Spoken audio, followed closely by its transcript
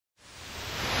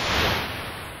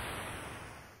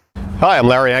Hi, I'm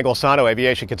Larry Anglisano,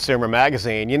 Aviation Consumer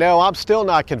magazine. You know, I'm still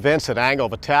not convinced that angle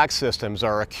of attack systems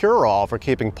are a cure-all for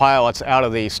keeping pilots out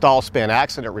of the stall spin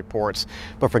accident reports.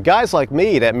 But for guys like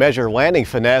me that measure landing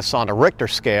finesse on a Richter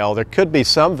scale, there could be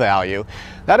some value.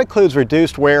 That includes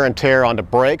reduced wear and tear on the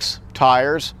brakes,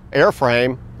 tires,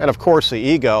 airframe, and of course the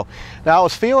ego. Now, I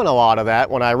was feeling a lot of that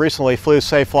when I recently flew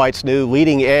Safelite's new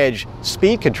leading-edge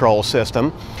speed control system,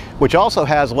 which also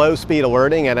has low speed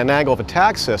alerting and an angle of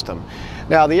attack system.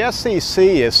 Now, the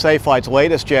SCC is Safelite's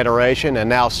latest generation and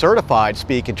now certified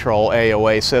speed control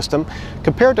AoA system.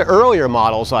 Compared to earlier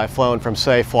models I've flown from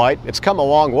Safelite, it's come a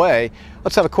long way.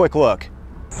 Let's have a quick look.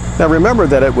 Now, remember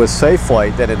that it was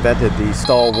Safelite that invented the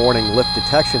stall warning lift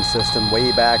detection system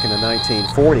way back in the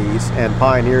 1940s and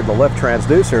pioneered the lift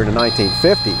transducer in the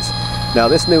 1950s. Now,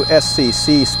 this new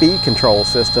SCC speed control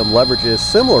system leverages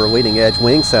similar leading-edge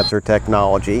wing sensor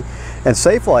technology, and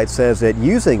Safelite says that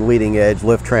using leading-edge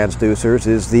lift transducers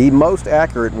is the most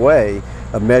accurate way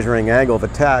of measuring angle of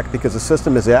attack because the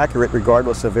system is accurate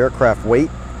regardless of aircraft weight,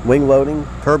 wing loading,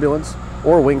 turbulence,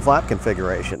 or wing flap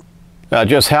configuration. Now,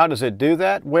 just how does it do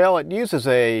that? Well, it uses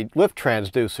a lift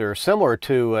transducer similar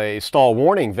to a stall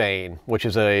warning vane, which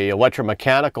is an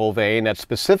electromechanical vane that's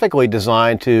specifically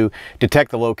designed to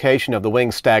detect the location of the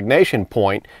wing stagnation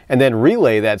point and then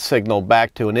relay that signal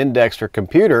back to an indexer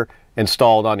computer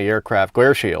installed on the aircraft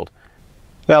glare shield.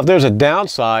 Now, if there's a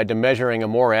downside to measuring a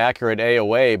more accurate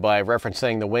AoA by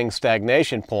referencing the wing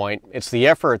stagnation point, it's the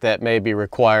effort that may be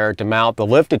required to mount the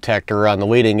lift detector on the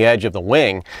leading edge of the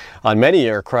wing. On many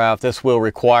aircraft, this will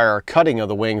require cutting of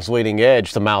the wing's leading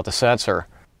edge to mount the sensor.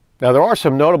 Now, there are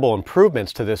some notable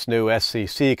improvements to this new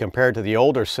SCC compared to the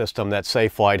older system that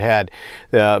Safelite had.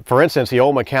 For instance, the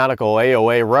old mechanical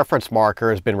AoA reference marker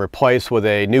has been replaced with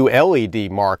a new LED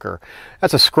marker.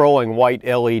 That's a scrolling white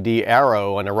LED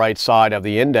arrow on the right side of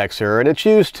the indexer, and it's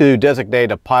used to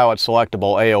designate a pilot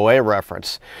selectable AoA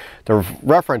reference. The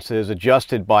reference is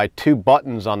adjusted by two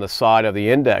buttons on the side of the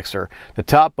indexer. The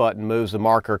top button moves the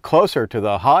marker closer to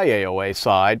the high AoA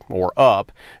side, or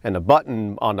up, and the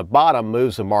button on the bottom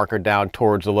moves the marker down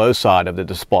towards the low side of the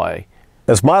display.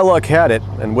 As my luck had it,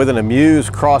 and with an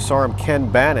amused cross-armed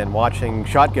Ken Bannon watching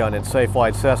shotgun in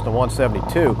Safelite Cessna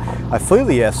 172, I flew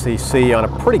the SCC on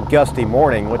a pretty gusty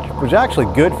morning, which was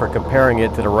actually good for comparing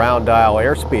it to the round dial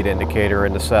airspeed indicator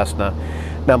in the Cessna.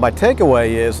 Now, my takeaway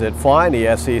is that flying the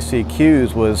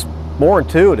SCCQs was more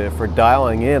intuitive for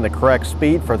dialing in the correct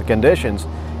speed for the conditions,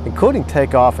 including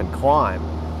takeoff and climb.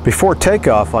 Before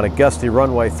takeoff on a gusty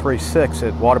runway 36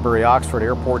 at Waterbury Oxford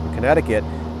Airport in Connecticut,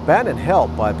 Bannon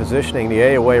helped by positioning the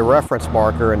AoA reference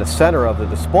marker in the center of the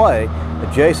display,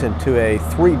 adjacent to a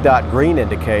 3-dot green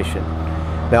indication.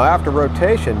 Now, after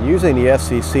rotation, using the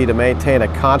SCC to maintain a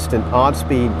constant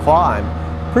on-speed climb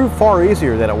proved far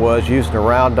easier than it was using a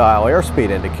round dial airspeed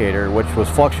indicator, which was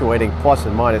fluctuating plus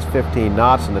and minus 15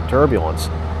 knots in the turbulence.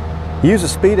 Use a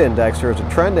speed indexer as a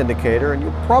trend indicator and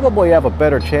you'll probably have a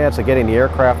better chance of getting the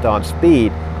aircraft on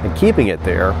speed and keeping it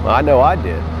there. I know I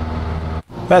did.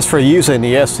 As for using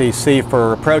the SCC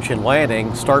for approach and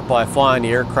landing, start by flying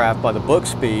the aircraft by the book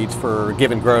speeds for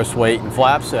given gross weight and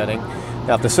flap setting.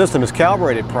 Now, if the system is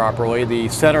calibrated properly, the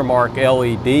center mark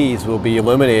LEDs will be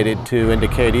illuminated to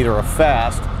indicate either a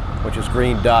fast, which is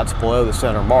green dots below the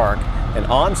center mark, an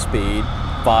on speed,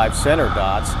 5 center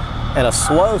dots, and a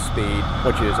slow speed,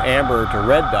 which is amber to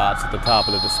red dots at the top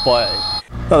of the display.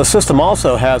 Now, the system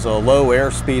also has a low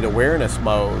airspeed awareness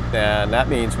mode, and that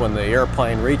means when the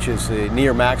airplane reaches the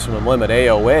near maximum limit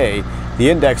AoA, the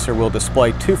indexer will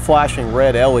display 2 flashing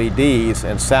red LEDs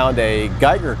and sound a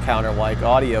Geiger counter-like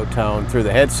audio tone through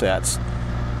the headsets.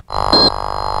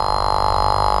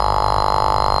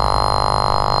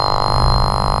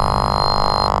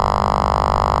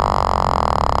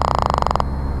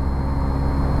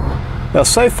 Now,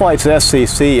 Safelite's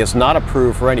SCC is not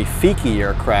approved for any Fiki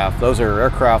aircraft. Those are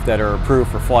aircraft that are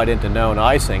approved for flight into known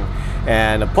icing,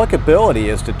 and applicability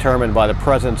is determined by the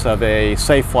presence of a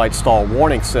Safelite stall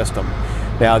warning system.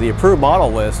 Now, the approved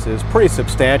model list is pretty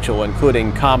substantial,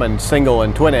 including common single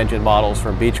and twin engine models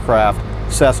from Beechcraft,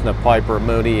 Cessna, Piper,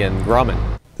 Mooney, and Grumman.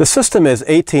 The system is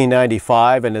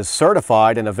 $1895 and is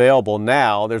certified and available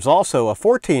now. There's also a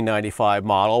 $1495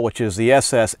 model, which is the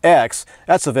SSX.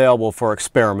 That's available for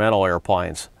experimental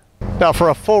airplanes. Now, for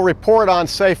a full report on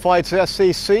Safelite's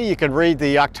SCC, you can read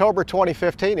the October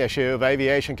 2015 issue of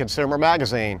Aviation Consumer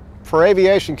magazine. For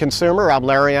Aviation Consumer, I'm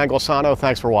Larry Anglisano.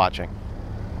 Thanks for watching.